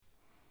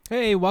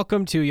Hey,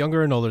 welcome to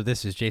Younger and Older.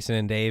 This is Jason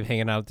and Dave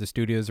hanging out at the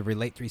studios of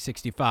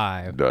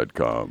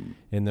Relate365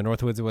 in the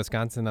Northwoods of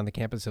Wisconsin on the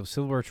campus of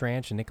Silver Birch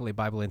Ranch and Nicolay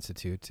Bible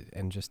Institute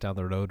and just down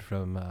the road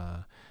from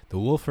the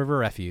Wolf River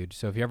Refuge.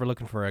 So if you're ever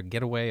looking for a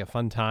getaway, a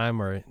fun time,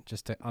 or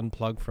just to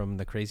unplug from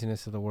the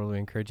craziness of the world, we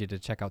encourage you to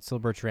check out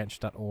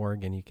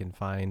silverbirchranch.org and you can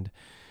find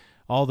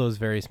all those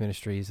various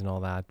ministries and all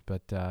that.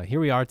 But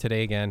here we are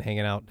today again,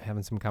 hanging out,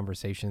 having some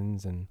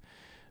conversations and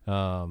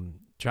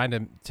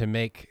trying to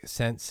make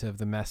sense of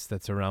the mess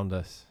that's around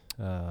us.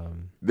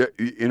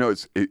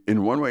 It's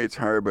in one way it's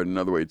hard, but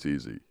another way it's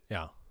easy.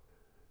 Yeah.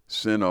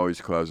 Sin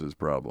always causes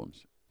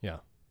problems. Yeah.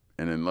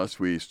 And unless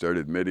we start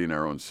admitting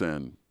our own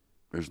sin,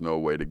 there's no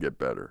way to get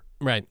better.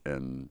 Right.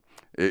 And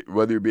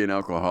whether you be an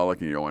alcoholic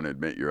and you don't want to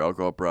admit your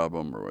alcohol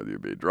problem, or whether you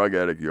be a drug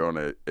addict, you don't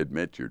want to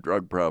admit your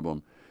drug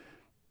problem,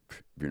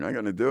 if you're not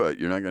going to do it,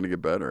 you're not going to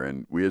get better.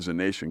 And we as a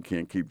nation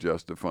can't keep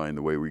justifying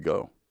the way we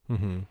go.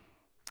 Mm-hmm.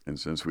 And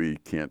since we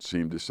can't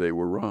seem to say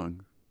we're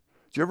wrong.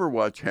 Did you ever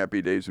watch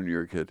Happy Days when you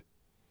were a kid?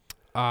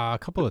 A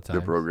couple of times.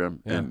 The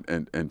program? Yeah.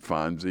 And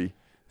Fonzie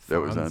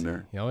that was on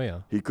there? Oh,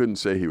 yeah. He couldn't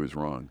say he was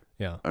wrong.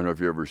 Yeah. I don't know if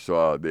you ever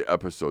saw the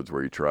episodes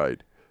where he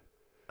tried.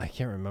 I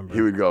can't remember.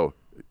 He would go,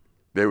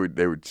 they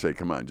would say,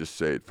 come on, just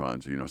say it,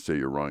 Fonzie. Say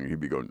you're wrong. And he'd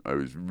be going, I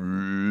was...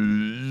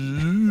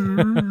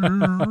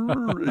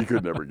 He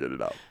could never get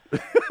it out.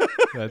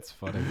 That's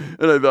funny.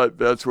 And I thought,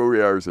 that's where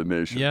we are as a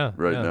nation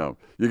right yeah. now.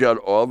 You got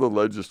all the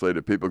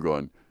legislative people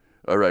going,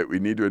 all right, we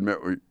need to admit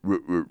we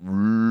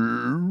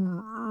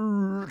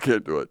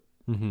can't do it.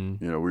 Mm-hmm.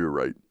 We were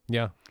right.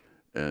 Yeah.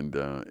 And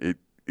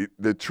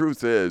the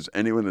truth is,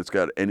 anyone that's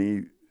got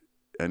any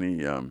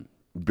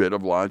bit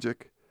of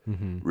logic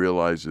mm-hmm.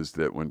 realizes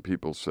that when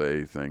people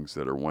say things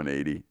that are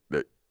 180,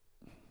 that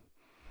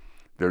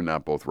they're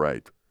not both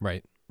right.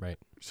 Right.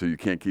 So you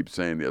can't keep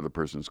saying the other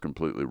person's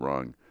completely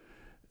wrong.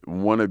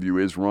 One of you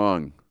is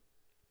wrong,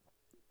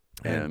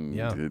 and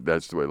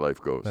that's the way life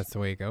goes. That's the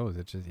way it goes.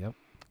 It's just, yep.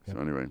 So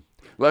anyway,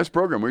 last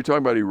program, we were talking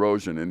about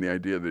erosion and the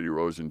idea that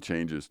erosion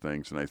changes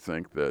things, and I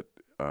think that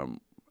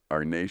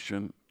our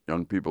nation,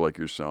 young people like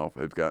yourself,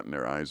 have gotten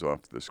their eyes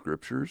off the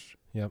scriptures.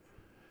 Yep.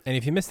 And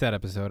if you missed that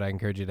episode, I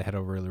encourage you to head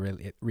over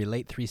to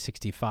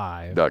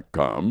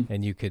Relate365.com,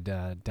 and you could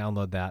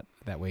download that.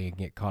 That way you can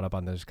get caught up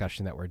on the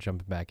discussion that we're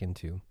jumping back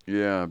into.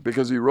 Yeah,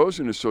 because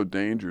erosion is so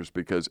dangerous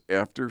because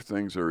after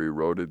things are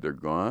eroded, they're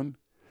gone.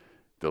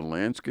 The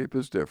landscape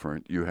is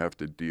different. You have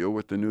to deal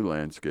with the new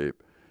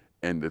landscape,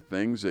 and the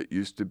things that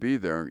used to be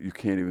there, you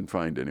can't even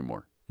find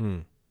anymore.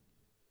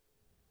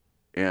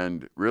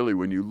 And really,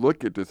 when you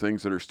look at the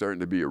things that are starting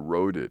to be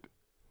eroded,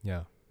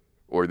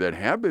 or that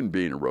have been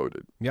being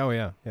eroded.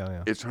 Yeah.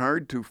 It's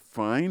hard to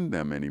find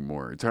them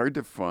anymore. It's hard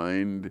to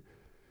find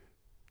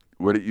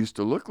what it used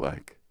to look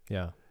like.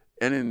 Yeah.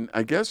 And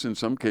I guess in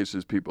some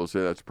cases people say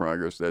that's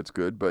progress, that's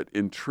good. But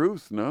in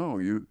truth, no,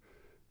 you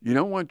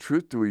don't want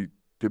truth to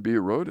be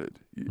eroded.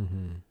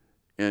 Mm-hmm.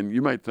 And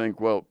you might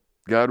think, well,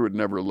 God would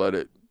never let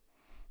it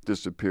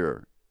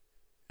disappear.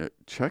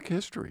 Check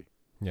history.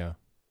 Yeah.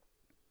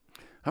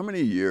 How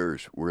many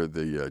years were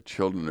the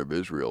children of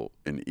Israel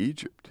in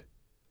Egypt?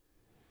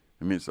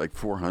 I mean, it's like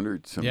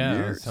 400 some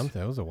years.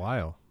 Yeah, it was a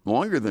while.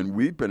 Longer than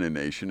we've been a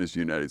nation as the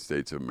United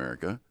States of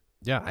America.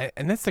 Yeah,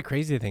 and that's the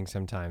crazy thing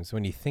sometimes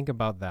when you think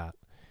about that.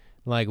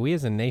 Like, we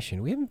as a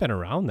nation, we haven't been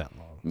around that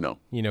long.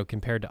 No.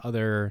 Compared to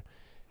other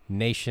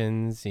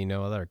nations,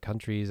 other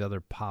countries,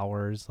 other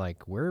powers.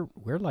 Like, we're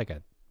like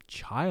a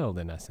child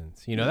in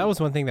essence. That was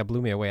one thing that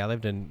blew me away. I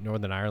lived in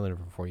Northern Ireland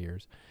for 4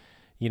 years.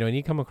 And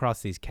you come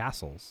across these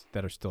castles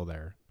that are still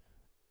there,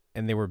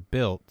 and they were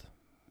built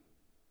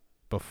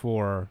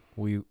before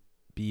we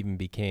even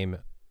became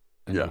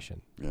a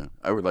nation. Yeah,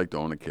 I would like to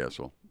own a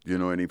castle. Do you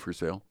know any for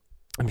sale?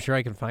 I'm sure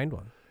I can find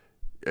one.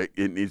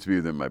 It needs to be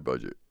within my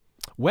budget.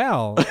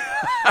 Well,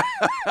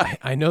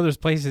 I know there's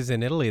places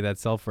in Italy that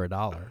sell for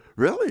 $1.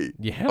 Really?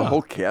 Yeah. A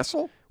whole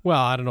castle?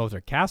 Well, I don't know if they're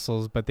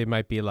castles, but they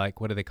might be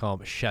like, what do they call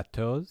them?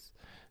 Chateaus?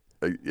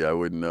 Yeah, I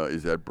wouldn't know.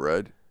 Is that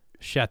bread?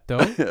 Chateau?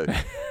 Is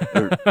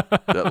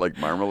that like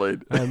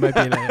marmalade? It might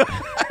be.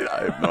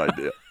 I have no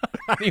idea.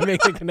 How do you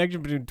make the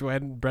connection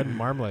between bread and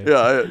marmalade?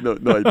 Yeah, I have no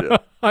idea.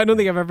 I don't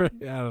think I've ever. I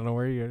don't know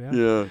where you're.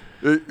 Yeah.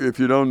 If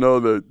you don't know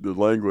the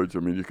language, I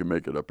mean, you can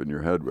make it up in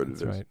your head what it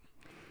is. That's right.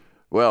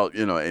 Well,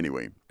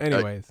 anyway.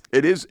 Anyways.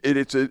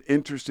 It's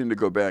interesting to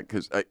go back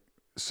because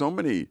so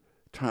many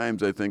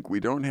times I think we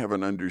don't have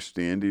an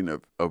understanding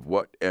of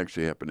what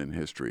actually happened in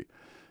history.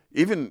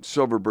 Even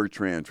Silver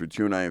Birch Ranch, which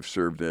you and I have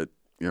served at,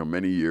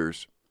 many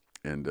years.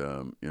 And,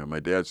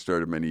 my dad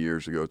started many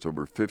years ago. It's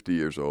over 50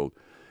 years old.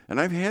 And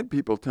I've had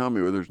people tell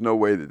me, well, there's no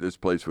way that this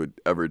place would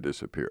ever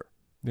disappear.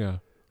 Yeah.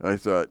 And I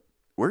thought,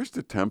 where's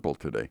the temple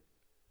today?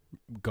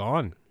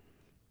 Gone.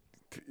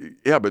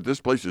 Yeah, but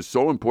this place is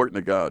so important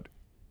to God.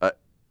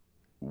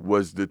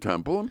 Was the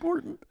temple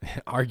important?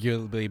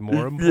 Arguably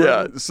more important.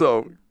 Yeah,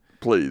 so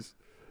please.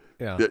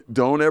 Yeah.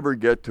 Don't ever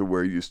get to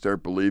where you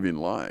start believing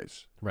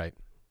lies. Right.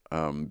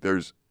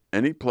 There's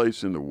any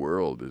place in the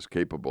world is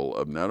capable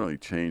of not only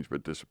change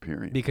but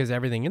disappearing. Because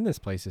everything in this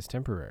place is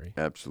temporary.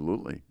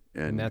 Absolutely.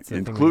 And that's the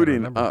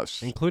including thing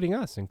us. Including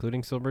us,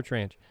 including Silver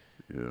Tranche.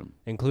 Yeah.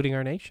 Including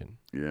our nation.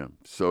 Yeah.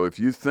 So if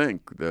you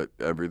think that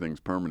everything's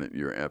permanent,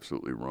 you're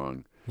absolutely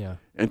wrong. Yeah.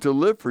 And to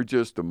live for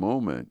just a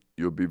moment,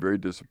 you'll be very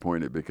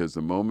disappointed because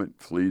the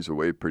moment flees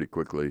away pretty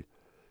quickly,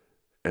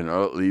 and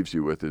all it leaves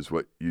you with is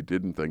what you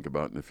didn't think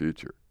about in the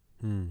future.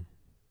 And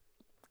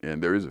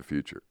there is a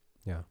future.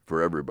 Yeah.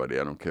 For everybody.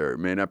 I don't care. It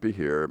may not be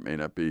here, it may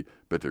not be,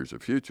 but there's a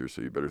future,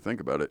 so you better think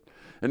about it.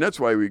 And that's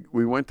why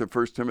we went to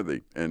 1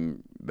 Timothy,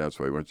 and that's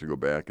why I want you to go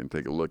back and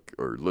take a look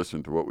or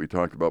listen to what we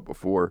talked about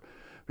before.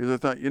 Because I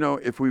thought,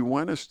 if we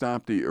want to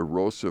stop the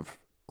erosive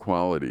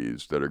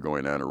qualities that are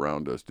going on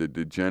around us, the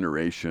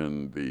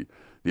degeneration, the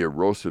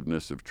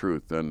erosiveness of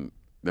truth, then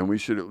we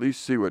should at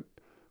least see what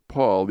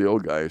Paul, the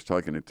old guy, is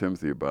talking to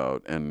Timothy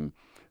about and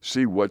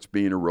see what's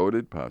being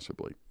eroded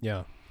possibly.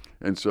 Yeah.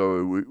 And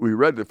so we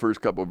read the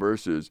first couple of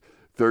verses.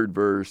 Third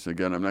verse,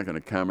 again, I'm not going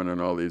to comment on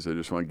all these. I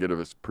just want to give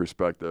us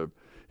perspective.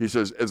 He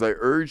says, as I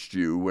urged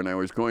you when I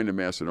was going to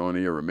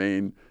Macedonia,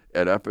 remain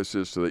at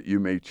Ephesus so that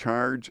you may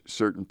charge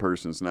certain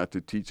persons not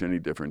to teach any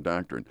different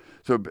doctrine.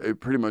 So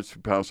pretty much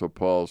Apostle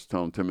Paul's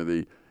telling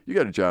Timothy, you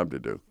got a job to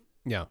do.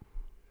 Yeah.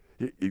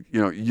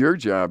 Your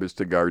job is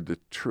to guard the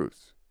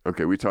truth.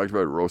 Okay, we talked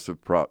about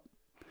erosive prop.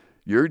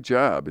 Your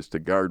job is to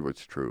guard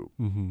what's true.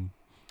 Mm-hmm.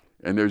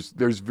 And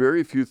there's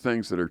very few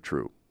things that are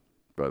true,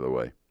 by the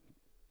way.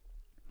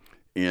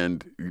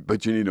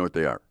 But you need to know what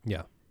they are.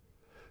 Yeah.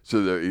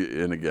 So,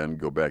 and again,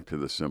 go back to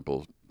the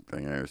simple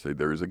thing I always say,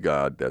 there is a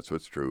God, that's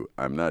what's true.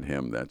 I'm not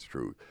him, that's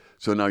true.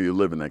 So now you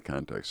live in that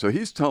context. So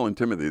he's telling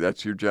Timothy,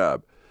 that's your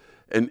job.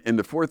 And in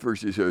the fourth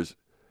verse, he says,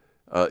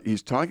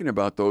 he's talking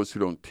about those who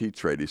don't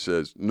teach right. He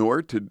says,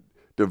 nor to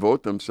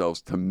devote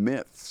themselves to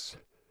myths.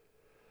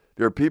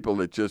 There are people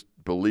that just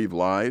believe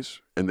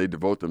lies, and they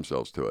devote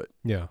themselves to it.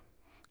 Yeah.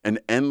 And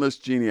endless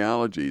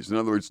genealogies. In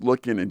other words,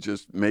 looking and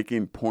just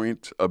making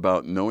points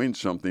about knowing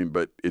something,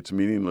 but it's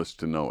meaningless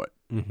to know it.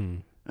 Mm-hmm.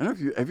 I don't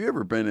know have you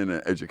ever been in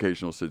an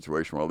educational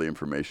situation where all the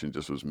information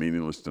just was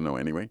meaningless to know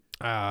anyway?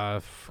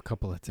 A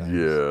couple of times.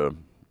 Yeah.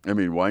 I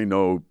mean, why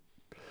know?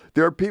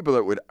 There are people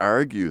that would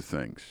argue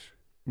things.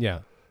 Yeah.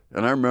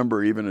 And I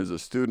remember even as a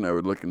student, I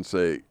would look and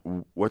say,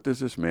 what does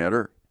this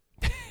matter?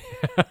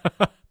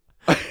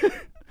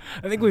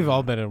 I think we've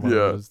all been in one of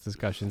those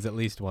discussions at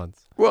least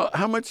once. Well,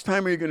 how much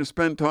time are you going to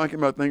spend talking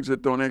about things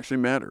that don't actually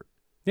matter?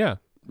 Yeah.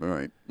 All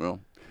right.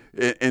 Well,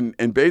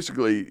 and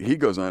basically he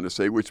goes on to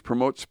say, which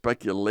promotes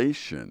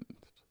speculation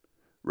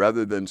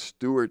rather than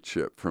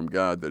stewardship from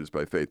God that is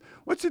by faith.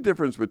 What's the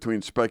difference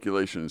between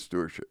speculation and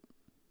stewardship?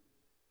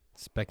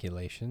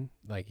 Speculation,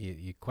 like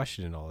you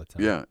question it all the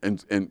time. Yeah,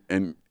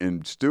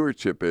 and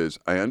stewardship is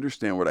I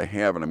understand what I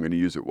have and I'm going to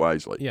use it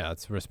wisely. Yeah,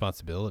 it's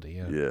responsibility.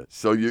 Yeah. Yeah.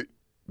 So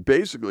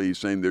basically he's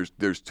saying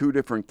there's two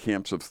different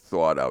camps of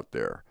thought out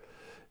there.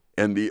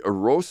 And the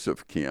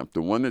erosive camp,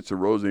 the one that's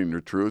eroding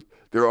the truth,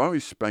 they're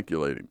always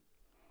speculating.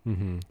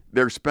 Mm-hmm.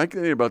 They're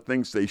speculating about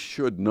things they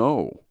should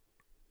know.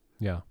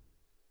 Yeah.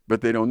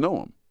 But they don't know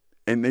them.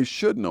 And they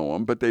should know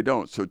them, but they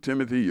don't. So,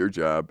 Timothy, your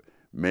job,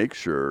 make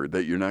sure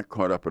that you're not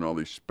caught up in all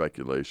these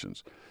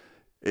speculations.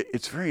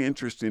 It's very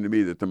interesting to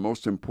me that the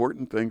most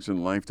important things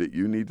in life that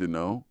you need to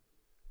know,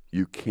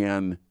 you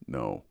can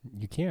know.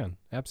 You can,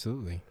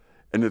 absolutely.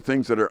 And the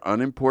things that are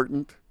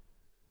unimportant,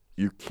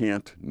 you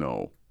can't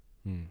know.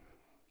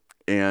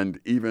 And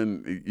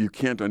even you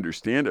can't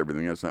understand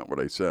everything. That's not what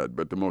I said.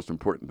 But the most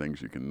important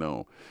things you can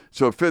know.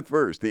 So fifth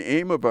verse, the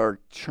aim of our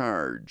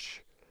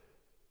charge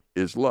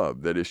is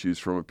love that issues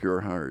from a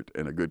pure heart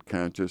and a good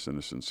conscience and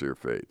a sincere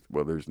faith.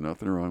 Well, there's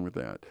nothing wrong with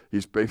that.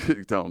 He's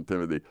basically telling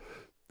Timothy,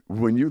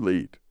 when you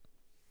lead,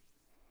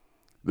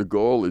 the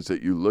goal is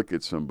that you look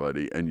at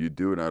somebody and you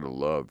do it out of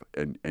love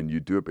and you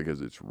do it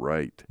because it's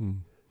right,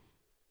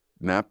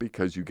 not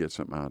because you get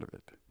something out of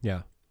it.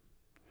 Yeah.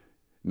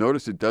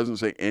 Notice it doesn't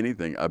say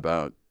anything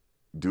about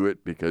do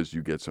it because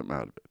you get something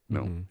out of it.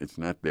 No, it's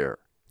not there.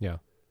 Yeah.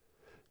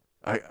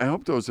 I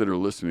hope those that are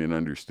listening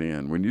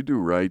understand when you do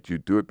right, you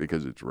do it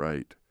because it's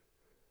right.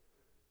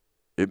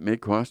 It may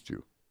cost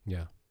you.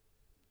 Yeah.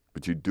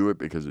 But you do it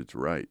because it's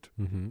right.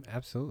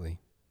 Absolutely.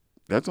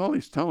 That's all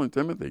he's telling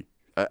Timothy.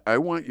 I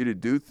want you to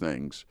do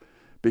things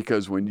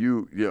because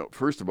when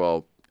first of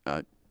all,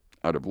 out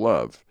of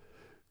love.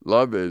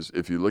 Love is,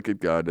 if you look at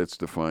God, that's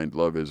defined,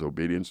 love is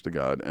obedience to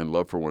God, and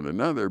love for one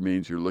another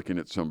means you're looking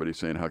at somebody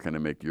saying, how can I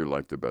make your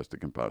life the best it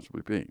can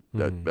possibly be?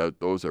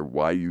 Those are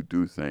why you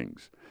do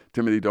things.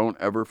 Timothy, don't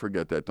ever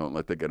forget that. Don't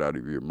let that get out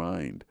of your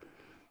mind.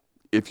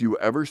 If you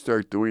ever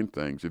start doing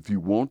things, if you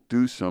won't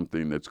do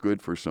something that's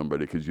good for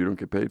somebody because you don't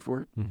get paid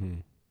for it,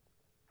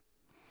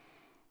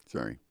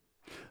 sorry.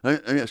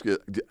 Let me ask you,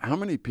 how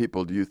many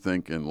people do you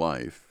think in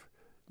life,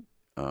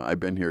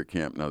 I've been here at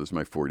camp now, this is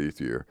my 40th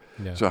year.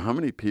 Yeah. So how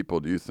many people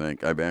do you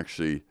think I've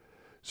actually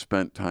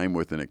spent time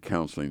with in a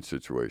counseling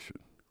situation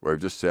where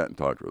I've just sat and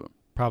talked with them?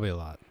 Probably a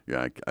lot.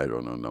 Yeah, I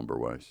don't know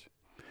number-wise.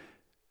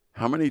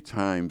 How many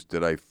times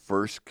did I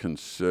first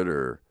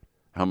consider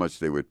how much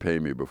they would pay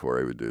me before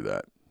I would do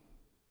that?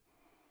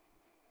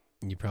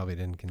 You probably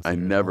didn't consider I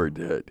never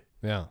did.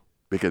 Yeah.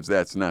 Because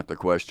that's not the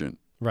question.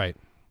 Right.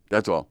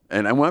 That's all.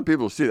 And I want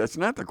people to see that's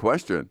not the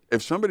question.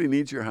 If somebody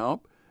needs your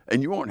help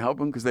and you won't help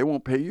them because they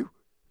won't pay you,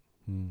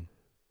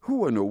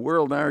 who in the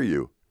world are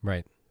you?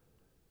 Right.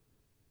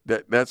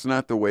 That's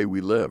not the way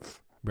we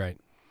live. Right.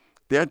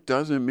 That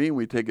doesn't mean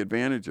we take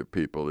advantage of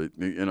people.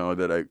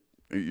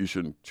 You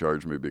shouldn't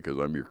charge me because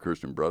I'm your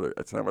Christian brother.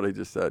 That's not what I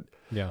just said.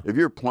 Yeah. If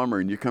you're a plumber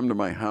and you come to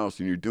my house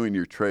and you're doing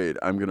your trade,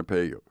 I'm going to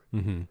pay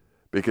you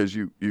because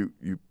you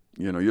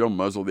don't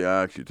muzzle the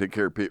ox. You take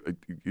care of people.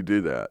 You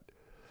do that.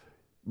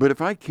 But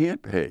if I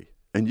can't pay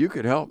and you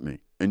could help me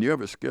and you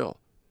have a skill,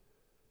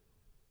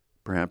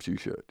 perhaps you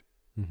should,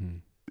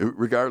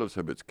 regardless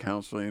if it's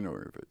counseling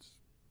or if it's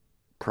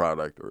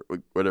product or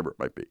whatever it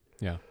might be.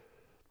 Yeah.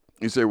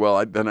 You say,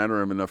 well, then I don't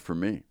have enough for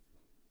me.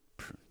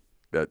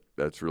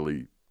 That's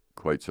really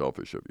quite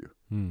selfish of you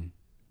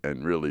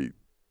and really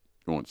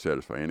won't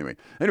satisfy anyway.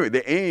 Anyway,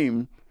 the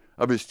aim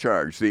of his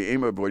charge, the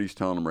aim of what he's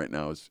telling him right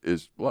now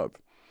is love.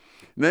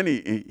 And then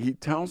he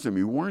tells him,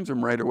 he warns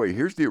him right away.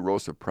 Here's the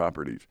erosive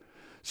properties.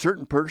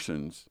 Certain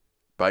persons,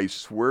 by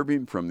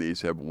swerving from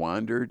these, have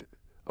wandered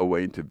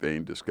away into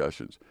vain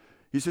discussions.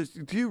 He says,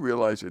 do you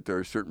realize that there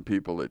are certain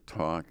people that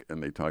talk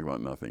and they talk about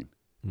nothing?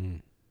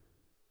 And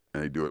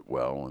they do it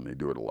well and they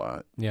do it a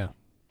lot. Yeah.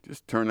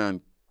 Just turn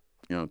on,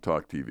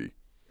 talk TV.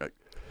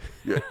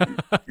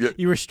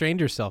 You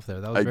restrained yourself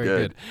there. That was very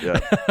good. Yeah.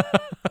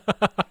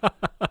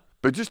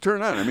 But just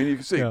turn on. I mean, you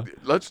can say,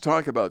 let's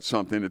talk about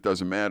something that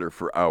doesn't matter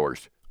for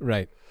hours.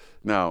 Right.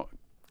 Now,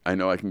 I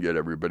know I can get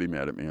everybody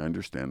mad at me. I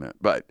understand that.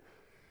 But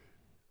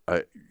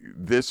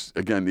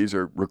these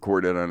are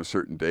recorded on a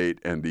certain date,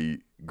 and the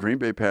Green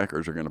Bay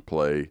Packers are going to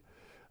play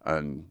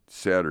on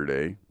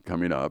Saturday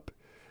coming up,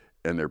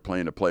 and they're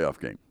playing a playoff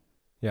game.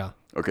 Yeah.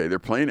 Okay, they're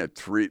playing at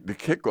 3. The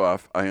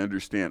kickoff, I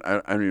understand.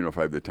 I don't even know if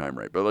I have the time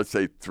right, but let's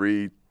say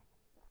 3:25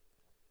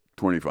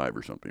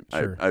 or something.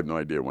 Sure. I have no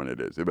idea when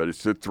it is, but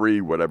it's a 3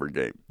 whatever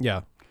game.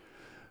 Yeah.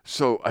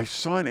 So I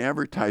saw an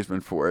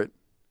advertisement for it,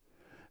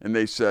 and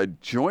they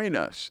said, join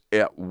us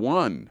at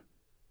 1,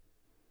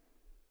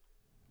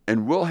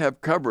 and we'll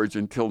have coverage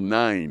until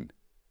 9.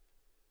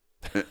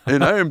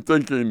 And I am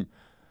thinking,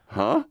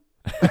 huh?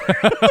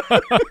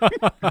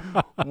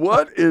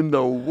 What in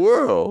the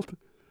world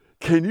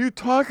can you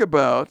talk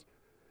about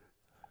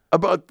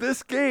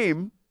this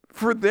game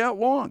for that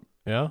long?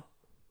 Yeah.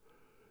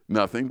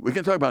 Nothing. We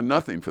can talk about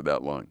nothing for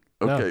that long.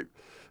 Okay.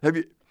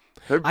 No.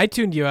 I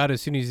tuned you out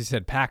as soon as you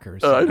said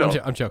Packers. I know.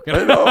 I'm joking.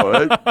 I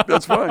know.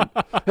 That's fine.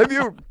 Have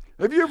you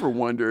ever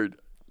wondered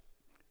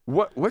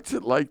what's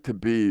it like to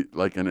be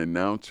like an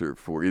announcer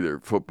for either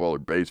football or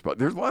baseball?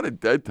 There's a lot of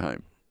dead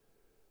time.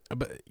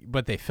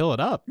 But they fill it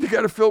up. You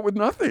got to fill it with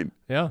nothing.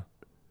 Yeah.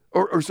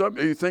 Or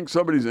something you think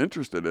somebody's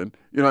interested in.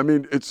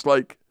 It's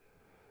like,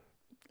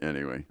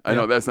 anyway, I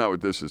know that's not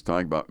what this is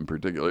talking about in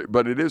particular,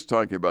 but it is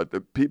talking about the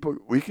people.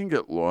 We can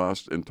get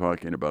lost in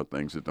talking about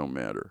things that don't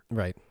matter.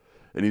 Right.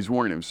 And he's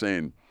warning him,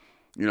 saying,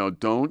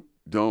 don't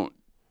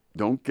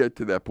get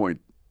to that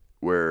point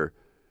where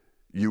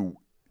you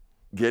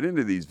get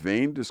into these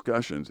vain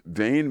discussions.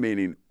 Vain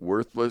meaning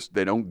worthless.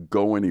 They don't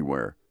go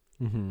anywhere.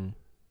 Mm-hmm.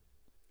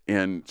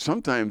 And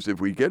sometimes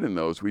if we get in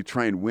those, we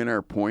try and win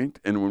our point.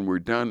 And when we're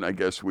done, I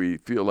guess we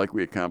feel like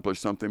we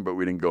accomplished something, but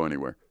we didn't go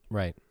anywhere.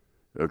 Right.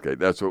 Okay,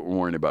 that's what we're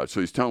worrying about.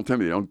 So he's telling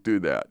Timothy, don't do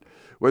that.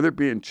 Whether it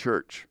be in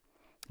church.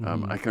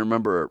 I can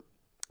remember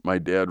my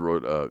dad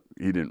wrote,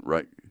 he didn't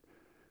write,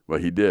 well,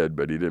 he did,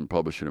 but he didn't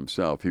publish it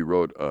himself. He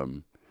wrote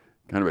kind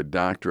of a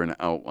doctrine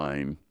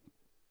outline.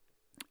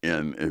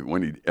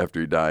 And after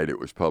he died, it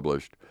was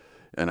published.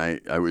 And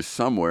I was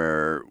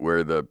somewhere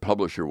where the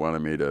publisher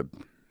wanted me to,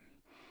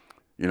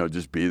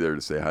 just be there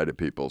to say hi to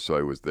people. So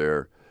I was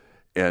there.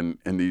 And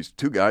these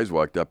 2 guys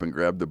walked up and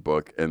grabbed the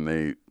book, and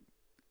they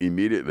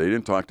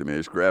didn't talk to me. They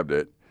just grabbed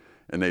it,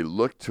 and they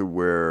looked to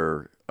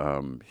where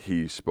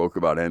he spoke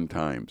about end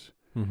times.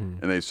 Mm-hmm.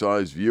 And they saw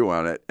his view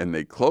on it, and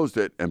they closed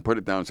it and put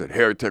it down and said,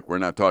 heretic, we're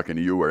not talking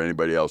to you or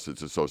anybody else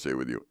that's associated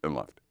with you, and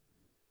left.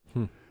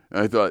 And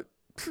I thought,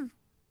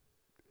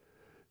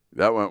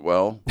 that went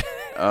well.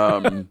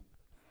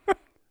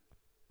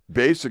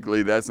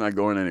 Basically, that's not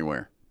going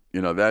anywhere.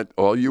 That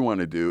all you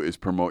want to do is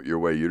promote your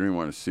way. You don't even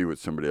want to see what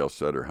somebody else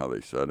said or how they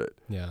said it.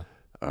 Yeah.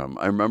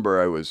 I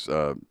remember I was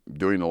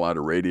doing a lot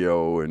of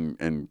radio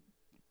and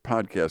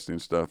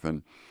podcasting stuff,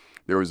 and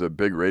there was a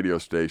big radio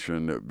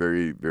station, a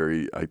very,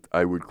 very,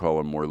 I would call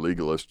a more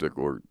legalistic,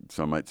 or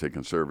some might say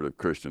conservative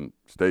Christian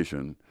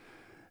station,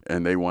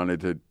 and they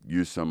wanted to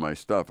use some of my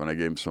stuff, and I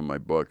gave them some of my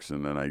books,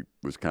 and then I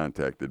was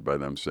contacted by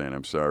them saying,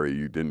 I'm sorry,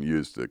 you didn't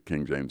use the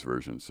King James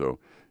Version, so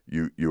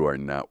you are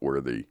not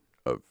worthy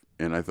of.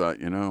 And I thought,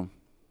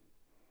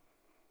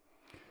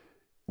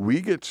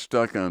 we get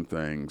stuck on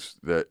things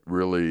that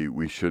really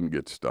we shouldn't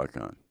get stuck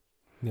on.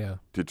 Yeah.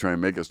 To try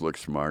and make us look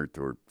smart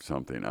or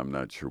something. I'm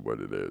not sure what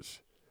it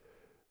is.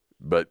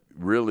 But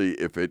really,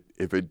 if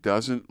it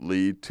doesn't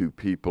lead to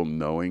people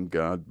knowing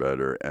God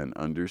better and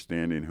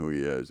understanding who he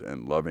is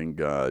and loving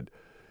God,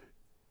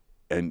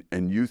 and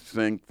you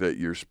think that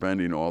you're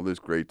spending all this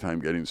great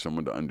time getting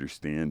someone to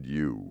understand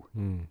you,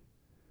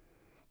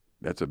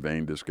 That's a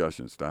vain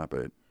discussion. Stop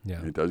it.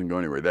 Yeah. It doesn't go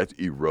anywhere. That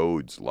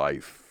erodes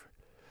life.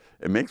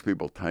 It makes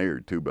people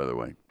tired too, by the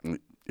way.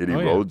 It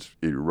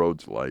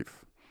erodes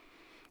life.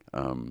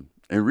 And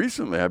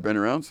recently I've been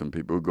around some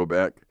people who go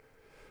back.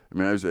 I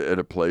mean, I was at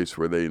a place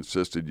where they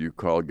insisted you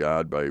call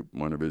God by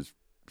one of his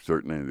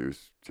certain names. It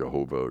was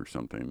Jehovah or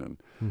something. And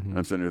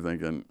I'm sitting there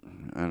thinking,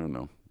 I don't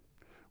know.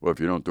 Well, if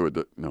you don't do it,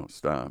 no,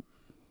 stop.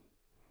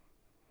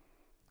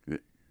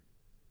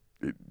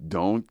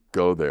 Don't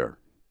go there.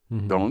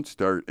 Don't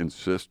start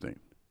insisting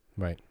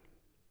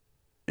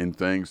in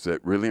things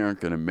that really aren't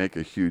going to make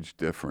a huge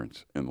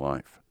difference in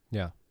life.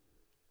 Yeah.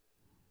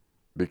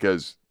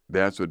 Because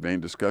that's what vain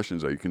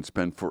discussions are. You can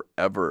spend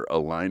forever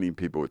aligning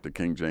people with the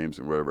King James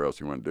and whatever else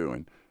you want to do.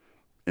 And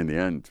in the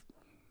end,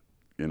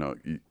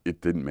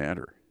 it didn't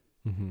matter.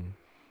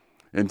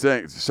 And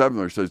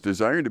Sevler says,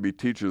 desiring to be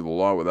teachers of the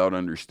law without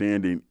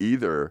understanding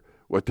either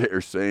what they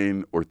are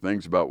saying or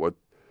things about what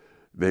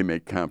they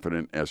make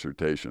confident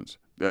assertions.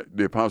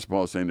 The Apostle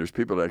Paul is saying there's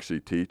people that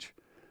actually teach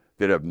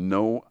that have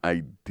no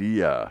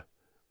idea,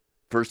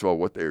 first of all,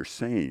 what they are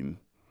saying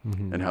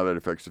and how that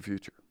affects the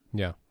future.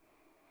 Yeah.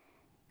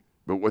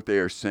 But what they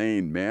are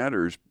saying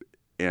matters,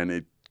 and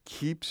it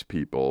keeps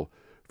people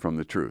from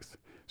the truth.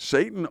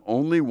 Satan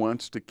only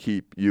wants to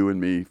keep you and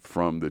me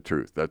from the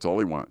truth. That's all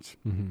he wants.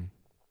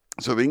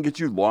 So if he can get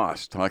you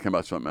lost talking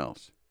about something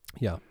else.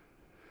 Yeah.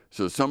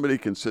 So somebody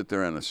can sit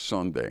there on a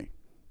Sunday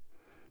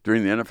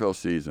during the NFL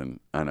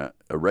season on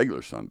a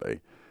regular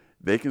Sunday.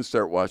 They can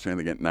start watching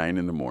anything at 9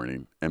 in the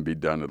morning and be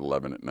done at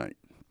 11 at night.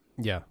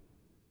 Yeah.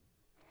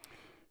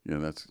 Yeah,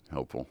 that's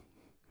helpful.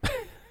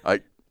 I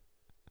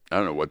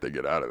don't know what they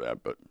get out of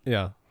that, but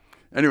yeah.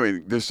 Anyway,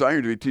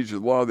 desiring to be teachers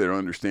of the law, they don't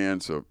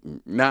understand. So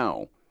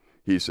now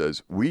he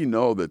says, we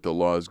know that the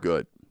law is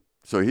good.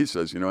 So he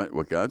says, you know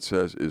what God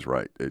says is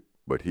right.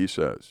 What he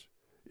says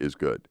is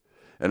good.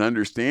 And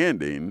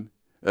understanding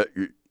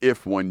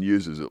if one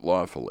uses it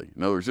lawfully.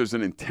 In other words, there's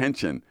an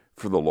intention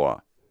for the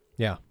law.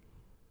 Yeah.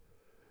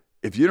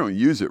 If you don't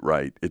use it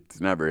right,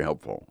 it's not very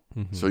helpful.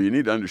 So you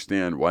need to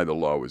understand why the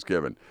law was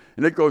given.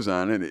 And it goes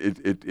on, and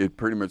it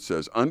pretty much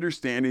says,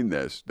 understanding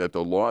this, that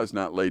the law is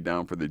not laid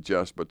down for the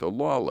just, but the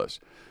lawless.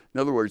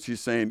 In other words,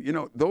 he's saying,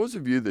 those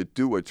of you that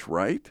do what's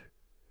right,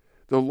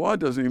 the law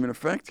doesn't even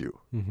affect you.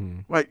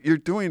 Right? You're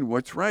doing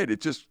what's right. It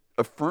just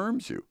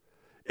affirms you.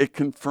 It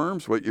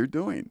confirms what you're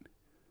doing.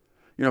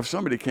 If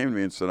somebody came to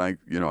me and said,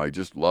 I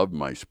just love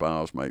my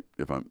spouse,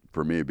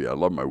 for me, it'd be, I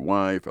love my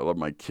wife, I love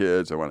my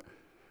kids,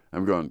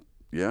 I'm going,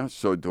 yeah,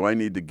 so do I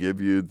need to give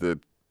you the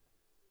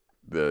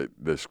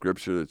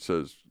scripture that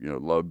says,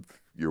 love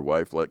your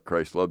wife, let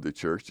Christ love the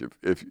church?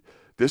 If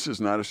this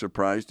is not a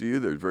surprise to you,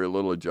 there's very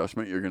little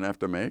adjustment you're going to have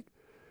to make.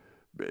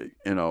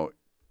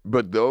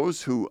 But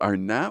those who are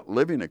not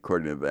living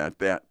according to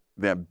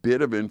that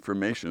bit of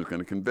information is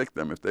going to convict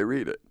them if they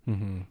read it,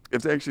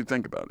 if they actually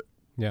think about it.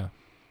 Yeah.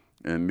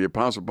 And the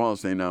Apostle Paul is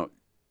saying,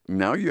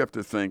 now you have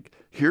to think,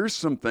 here's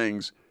some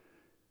things.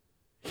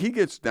 He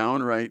gets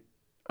downright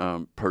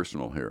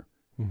personal here.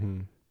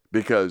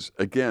 Because,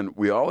 again,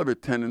 we all have a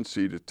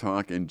tendency to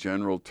talk in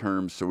general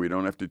terms so we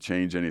don't have to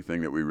change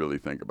anything that we really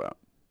think about.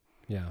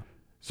 Yeah.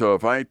 So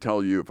if I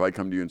come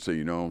to you and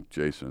say,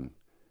 Jason,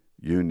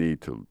 you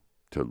need to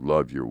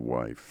love your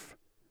wife,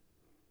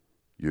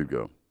 you'd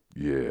go,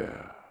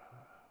 yeah.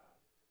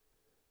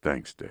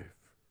 Thanks, Dave.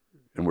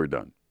 And we're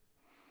done.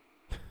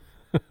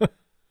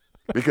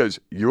 Because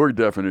your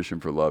definition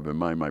for love and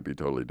mine might be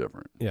totally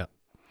different. Yeah.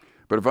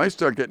 But if I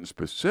start getting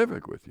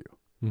specific with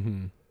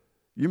you,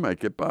 you might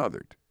get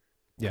bothered.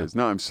 Because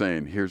now I'm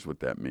saying, here's what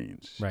that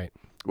means. Right.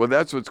 Well,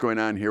 that's what's going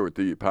on here with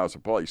the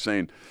Apostle Paul. He's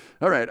saying,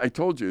 all right, I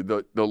told you,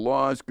 the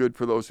law is good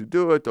for those who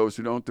do it. Those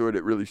who don't do it,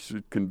 it really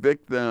should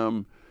convict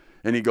them.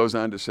 And he goes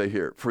on to say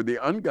here, for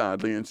the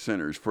ungodly and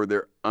sinners, for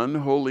their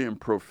unholy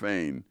and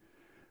profane,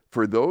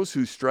 for those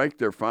who strike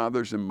their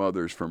fathers and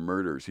mothers, for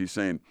murders. He's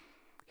saying,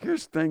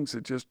 here's things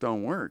that just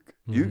don't work.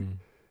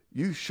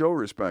 You show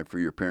respect for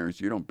your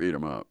parents. You don't beat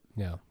them up.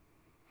 Yeah.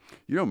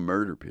 You don't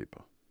murder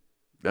people.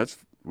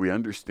 We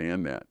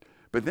understand that.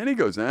 But then he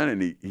goes on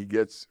and he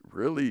gets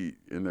really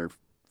in their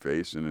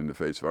face and in the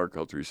face of our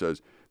culture. He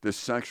says, the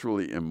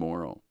sexually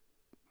immoral.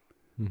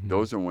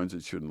 Those are ones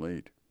that shouldn't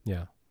lead.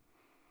 Yeah.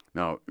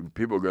 Now,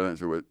 people go and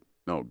say, well,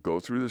 no, go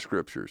through the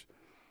scriptures.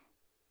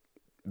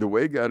 The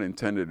way God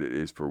intended it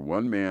is for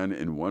one man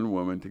and one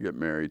woman to get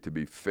married, to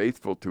be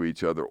faithful to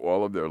each other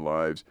all of their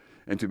lives,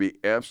 and to be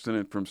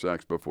abstinent from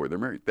sex before they're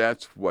married.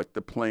 That's what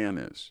the plan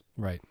is.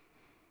 Right.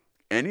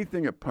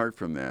 Anything apart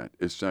from that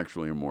is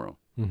sexually immoral.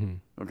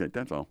 Okay,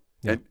 that's all.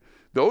 Yeah. And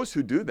those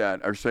who do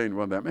that are saying,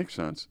 well, that makes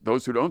sense.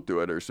 Those who don't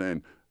do it are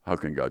saying, how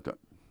can God do it?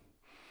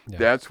 Yeah.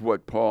 That's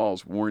what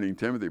Paul's warning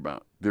Timothy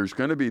about. There's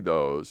going to be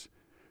those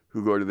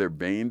who go to their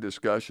vain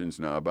discussions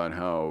now about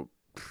how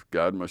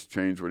God must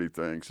change what he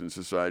thinks and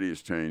society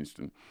has changed.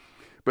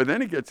 But then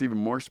he gets even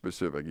more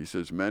specific. He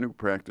says, men who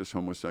practice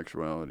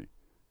homosexuality,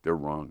 they're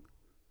wrong.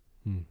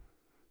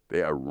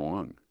 They are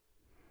wrong.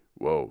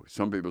 Whoa.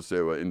 Some people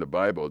say, well, in the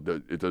Bible,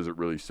 it doesn't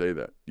really say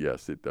that.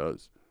 Yes, it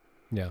does.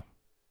 Yeah.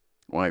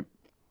 Why?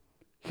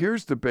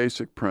 Here's the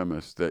basic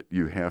premise that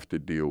you have to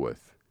deal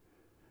with.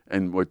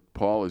 And what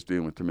Paul is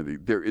dealing with Timothy,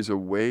 there is a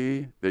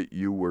way that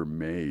you were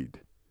made.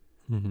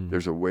 Mm-hmm.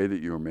 There's a way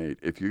that you were made.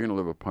 If you're going to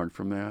live apart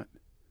from that,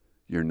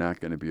 you're not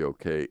going to be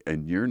okay.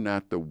 And you're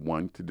not the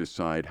one to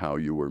decide how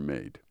you were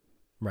made.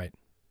 Right.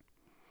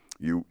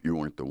 You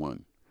weren't the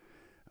one.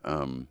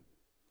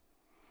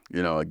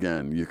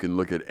 Again, you can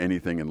look at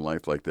anything in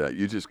life like that.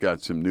 You just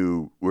got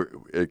some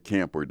at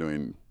camp we're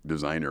doing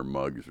designer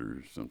mugs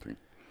or something.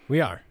 We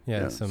are.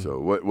 Yeah. So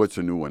what's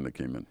a new one that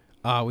came in?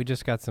 We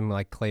just got some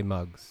like clay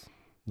mugs,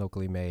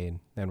 locally made,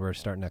 and we're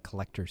starting a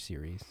collector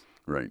series.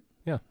 Right.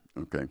 Yeah.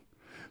 Okay.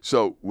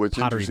 So what's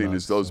Pottery interesting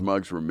mugs, is those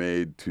mugs were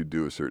made to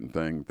do a certain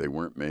thing. They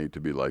weren't made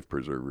to be life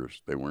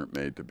preservers. They weren't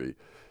made to be.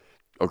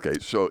 Okay,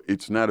 so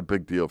it's not a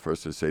big deal for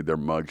us to say they're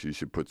mugs. You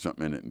should put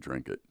something in it and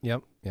drink it.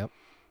 Yep.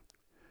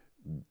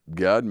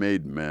 God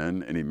made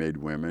men and he made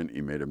women.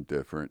 He made them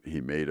different. He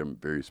made them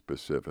very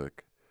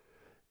specific.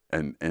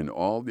 And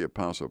all the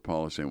Apostle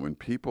Paul is saying, when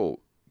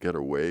people get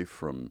away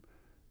from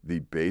the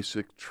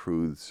basic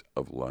truths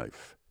of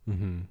life,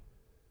 mm-hmm.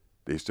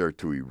 they start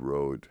to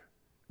erode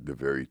the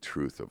very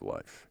truth of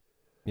life.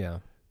 Yeah.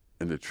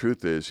 And the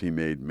truth is, he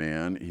made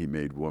man, he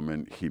made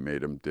woman, he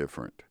made them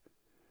different.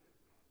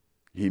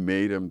 He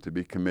made them to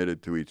be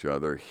committed to each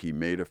other. He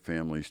made a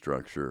family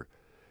structure.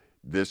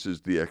 This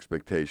is the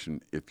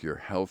expectation. If you're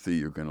healthy,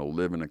 you're going to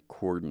live in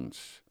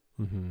accordance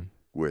mm-hmm.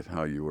 with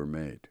how you were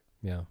made.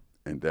 Yeah.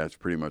 And that's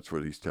pretty much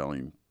what he's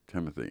telling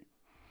Timothy.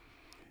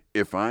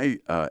 If I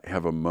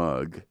have a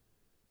mug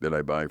that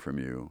I buy from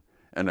you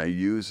and I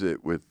use it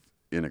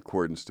in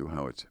accordance to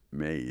how it's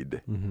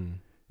made, mm-hmm.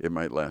 it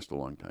might last a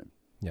long time.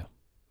 Yeah.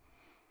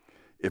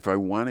 If I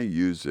want to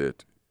use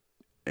it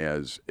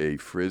as a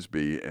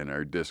Frisbee in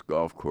our disc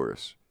golf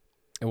course,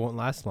 it won't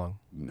last long.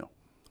 No.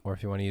 Or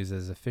if you want to use it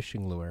as a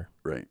fishing lure.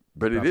 Right.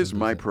 But it is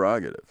my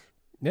prerogative.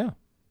 Yeah.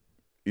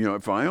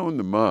 If I own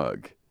the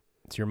mug.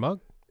 It's your mug.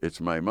 It's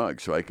my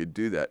mug, so I could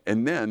do that.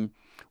 And then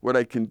what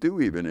I can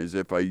do even is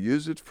if I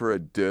use it for a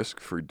disc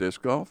for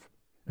disc golf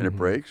and mm-hmm. it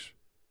breaks,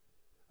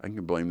 I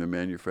can blame the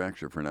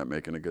manufacturer for not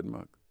making a good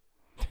mug.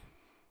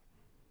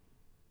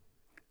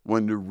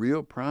 When the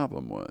real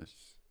problem was,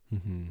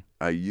 mm-hmm.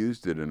 I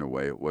used it in a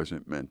way it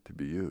wasn't meant to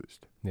be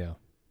used. Yeah.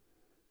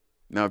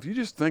 Now, if you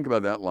just think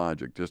about that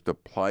logic, just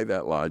apply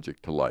that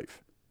logic to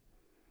life.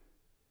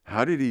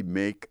 How did he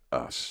make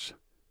us?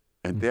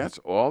 And mm-hmm. that's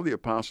all the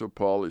Apostle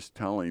Paul is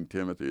telling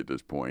Timothy at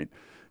this point.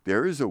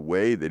 There is a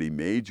way that he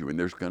made you, and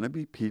there's going to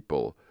be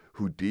people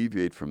who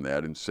deviate from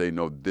that and say,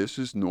 no, this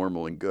is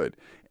normal and good.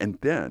 And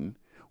then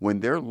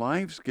when their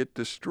lives get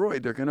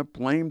destroyed, they're going to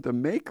blame the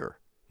maker.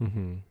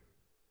 Mm-hmm.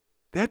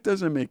 That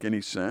doesn't make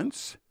any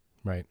sense.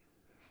 Right.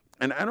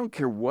 And I don't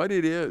care what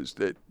it is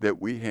that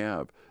we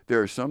have.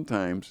 There are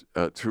sometimes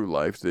through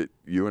life that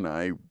you and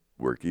I,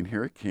 working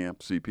here at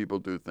camp, see people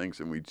do things,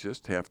 and we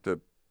just have to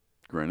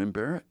grin and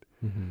bear it.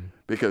 Mm-hmm.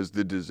 Because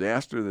the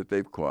disaster that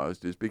they've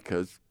caused is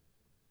because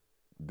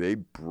they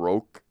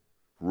broke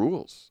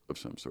rules of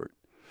some sort.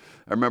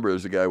 I remember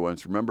there's a guy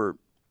once, we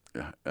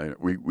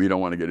don't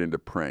want to get into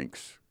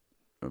pranks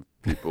of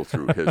people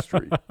through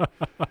history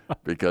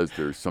because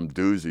there's some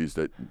doozies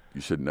that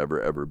you should never,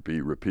 ever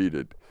be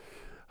repeated.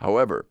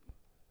 However,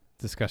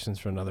 discussions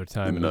for another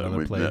time in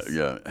another place.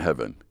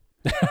 Heaven.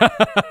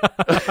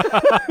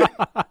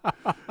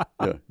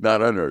 Yeah,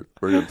 not on earth.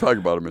 We're going to talk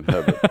about them in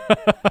heaven.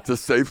 It's a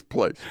safe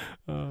place.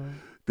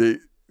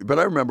 But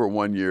I remember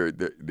one year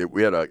that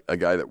we had a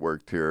guy that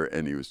worked here,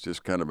 and he was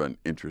just kind of an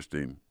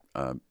interesting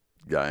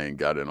guy and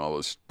got in all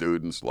the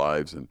students'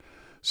 lives. And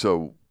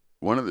so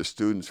one of the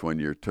students one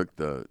year took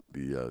the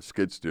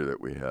skid steer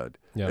that we had,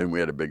 and we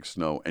had a big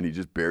snow, and he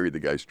just buried the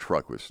guy's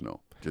truck with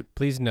snow.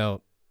 Please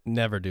note,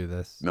 never do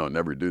this. No,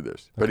 never do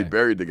this. Okay. But he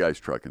buried the guy's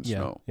truck in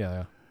snow.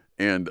 Yeah.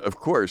 And, of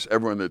course,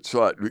 everyone that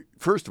saw it,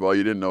 first of all,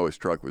 you didn't know his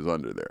truck was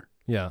under there.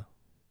 Yeah.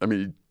 I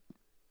mean,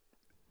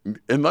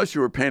 unless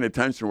you were paying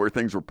attention to where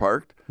things were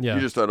parked, you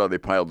just thought, they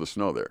piled the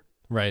snow there.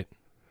 Right.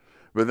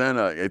 But then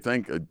I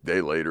think a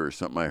day later or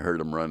something, I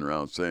heard him run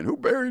around saying, who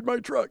buried my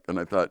truck? And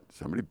I thought,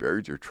 somebody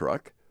buried your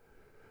truck?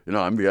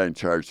 I'm the guy in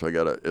charge, so I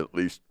got to at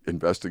least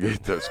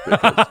investigate this.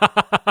 Because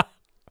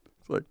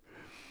it's like,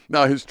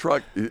 now his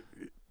truck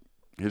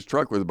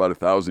was about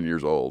 1,000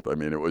 years old. I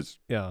mean, it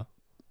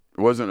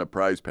wasn't a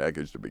prize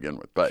package to begin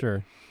with. But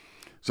sure.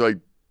 So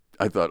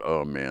I thought,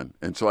 oh, man.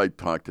 And so I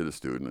talked to the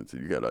student and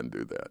said, you got to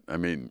undo that. I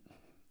mean,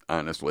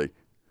 honestly,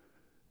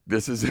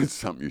 this isn't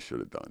something you should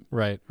have done.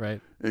 Right.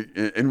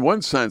 In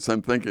one sense,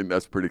 I'm thinking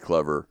that's pretty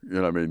clever. You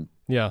know what I mean?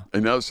 Yeah.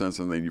 In another sense,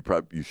 I'm thinking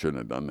you shouldn't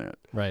have done that.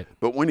 Right.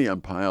 But when he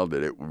unpiled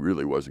it, it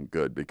really wasn't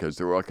good because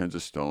there were all kinds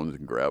of stones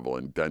and gravel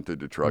and dented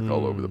the truck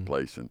all over the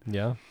place. And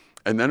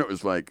then it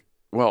was like,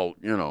 well,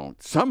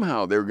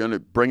 somehow they were going to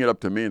bring it up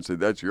to me and say,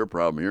 that's your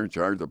problem. You're in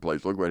charge of the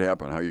place. Look what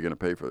happened. How are you going to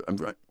pay for it? I'm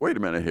like, wait a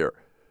minute here.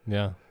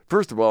 Yeah.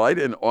 First of all, I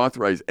didn't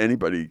authorize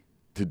anybody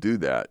to do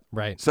that.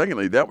 Right.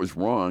 Secondly, that was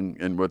wrong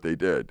in what they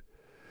did.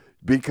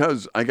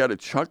 Because I got a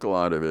chuckle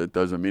out of it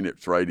doesn't mean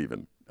it's right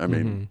even. I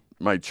mean,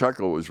 my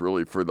chuckle was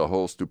really for the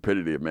whole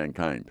stupidity of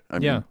mankind. I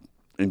mean,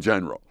 in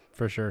general.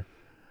 For sure.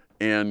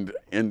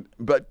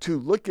 But to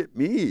look at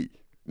me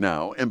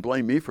now and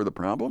blame me for the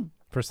problem.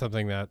 For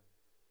something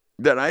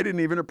that I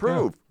didn't even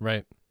approve. Yeah,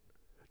 right.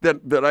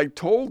 That I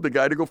told the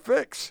guy to go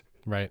fix.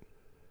 Right.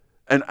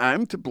 And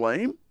I'm to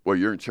blame? Well,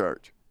 you're in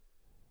charge.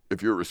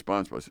 If you're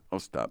responsible, I said, oh,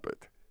 stop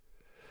it.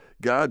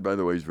 God, by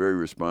the way, is very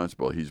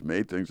responsible. He's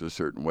made things a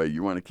certain way.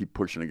 You want to keep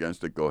pushing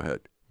against it, go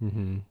ahead.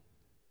 Mm-hmm.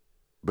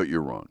 But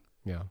you're wrong.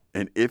 Yeah.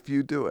 And if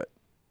you do it,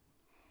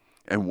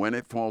 and when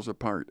it falls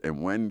apart,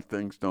 and when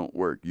things don't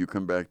work, you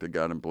come back to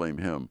God and blame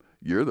him,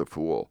 you're the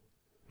fool.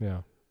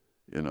 Yeah.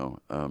 You know,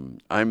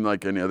 I'm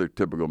like any other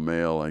typical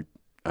male.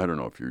 I don't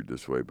know if you're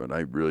this way, but I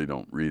really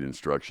don't read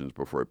instructions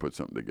before I put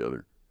something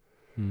together.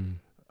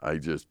 I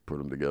just put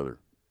them together.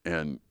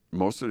 And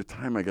most of the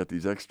time I got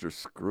these extra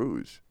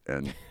screws.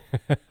 And,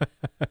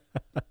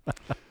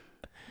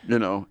 you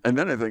know, and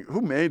then I think,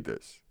 who made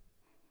this?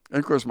 And,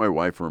 of course, my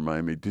wife will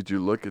remind me, did you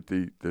look at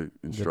the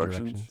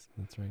instructions?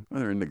 That's right. Well,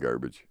 they're in the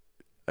garbage.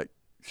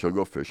 She'll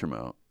go fish them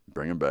out,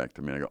 bring them back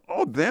to me. And I go,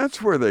 oh,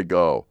 that's where they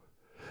go.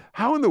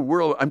 How in the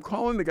world? I'm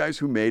calling the guys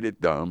who made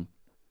it dumb,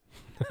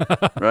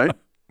 right?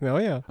 Oh,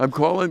 yeah. I'm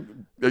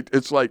calling,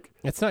 it's like.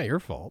 It's not your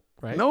fault,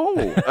 right?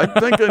 No, I'm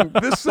thinking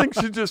this thing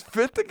should just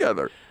fit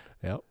together.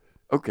 Yep.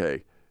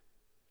 Okay.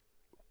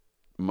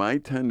 My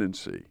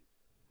tendency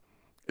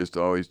is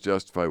to always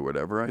justify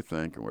whatever I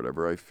think and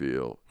whatever I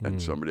feel,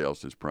 and somebody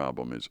else's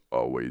problem is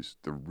always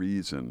the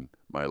reason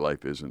my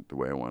life isn't the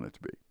way I want it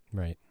to be.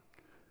 Right.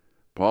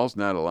 Paul's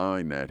not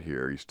allowing that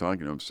here. He's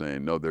talking to him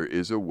saying, no, there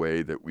is a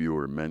way that we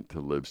were meant to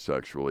live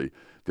sexually.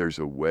 There's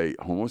a way.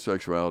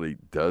 Homosexuality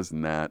does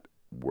not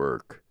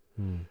work.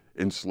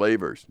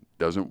 Enslavers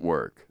doesn't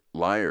work.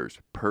 Liars,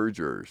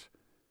 perjurers.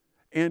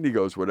 And he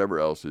goes, whatever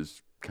else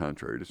is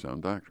contrary to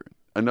sound doctrine.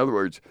 In other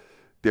words,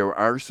 there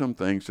are some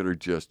things that are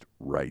just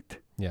right.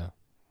 Yeah.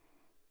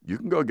 You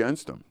can go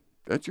against them.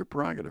 That's your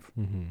prerogative.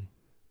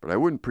 But I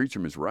wouldn't preach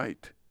them as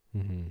right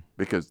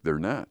because they're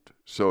not.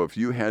 So if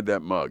you had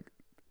that mug,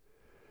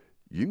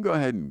 you can go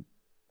ahead and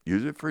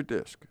use it for a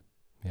disc.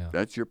 Yeah.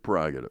 That's your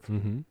prerogative.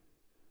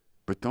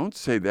 But don't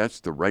say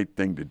that's the right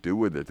thing to do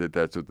with it, that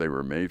that's what they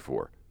were made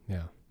for.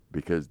 Yeah.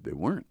 Because they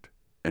weren't.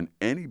 And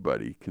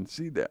anybody can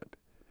see that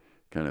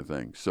kind of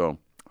thing. So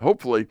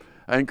hopefully,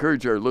 I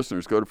encourage our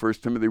listeners, go to 1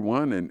 Timothy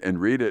 1 and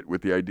read it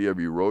with the idea of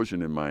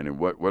erosion in mind and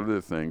what are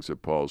the things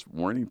that Paul's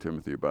warning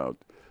Timothy about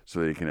so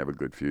that he can have a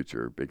good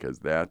future, because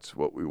that's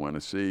what we want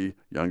to see.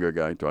 Younger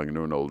guy talking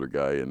to an older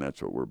guy, and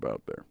that's what we're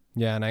about there.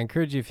 Yeah, and I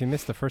encourage you, if you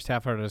missed the first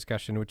half of our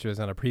discussion, which was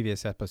on a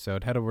previous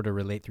episode, head over to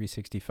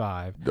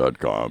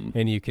relate365.com.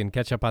 And you can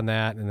catch up on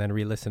that and then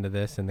re-listen to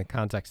this in the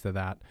context of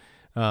that.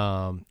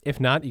 If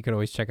not, you can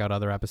always check out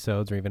other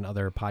episodes or even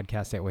other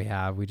podcasts that we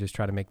have. We just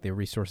try to make the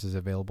resources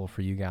available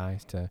for you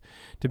guys to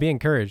be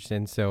encouraged.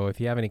 And so if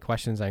you have any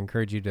questions, I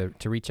encourage you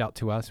to reach out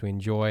to us. We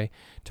enjoy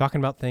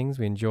talking about things.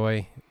 We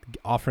enjoy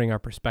offering our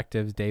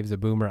perspectives. Dave's a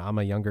boomer. I'm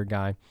a younger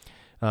guy.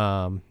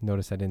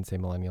 Notice I didn't say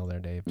millennial there,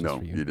 Dave. No,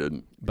 for you. You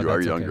didn't. But you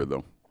are younger,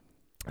 though.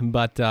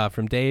 But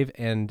from Dave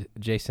and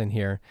Jason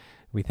here,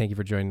 we thank you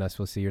for joining us.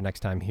 We'll see you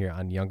next time here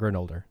on Younger and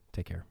Older.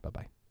 Take care.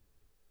 Bye-bye.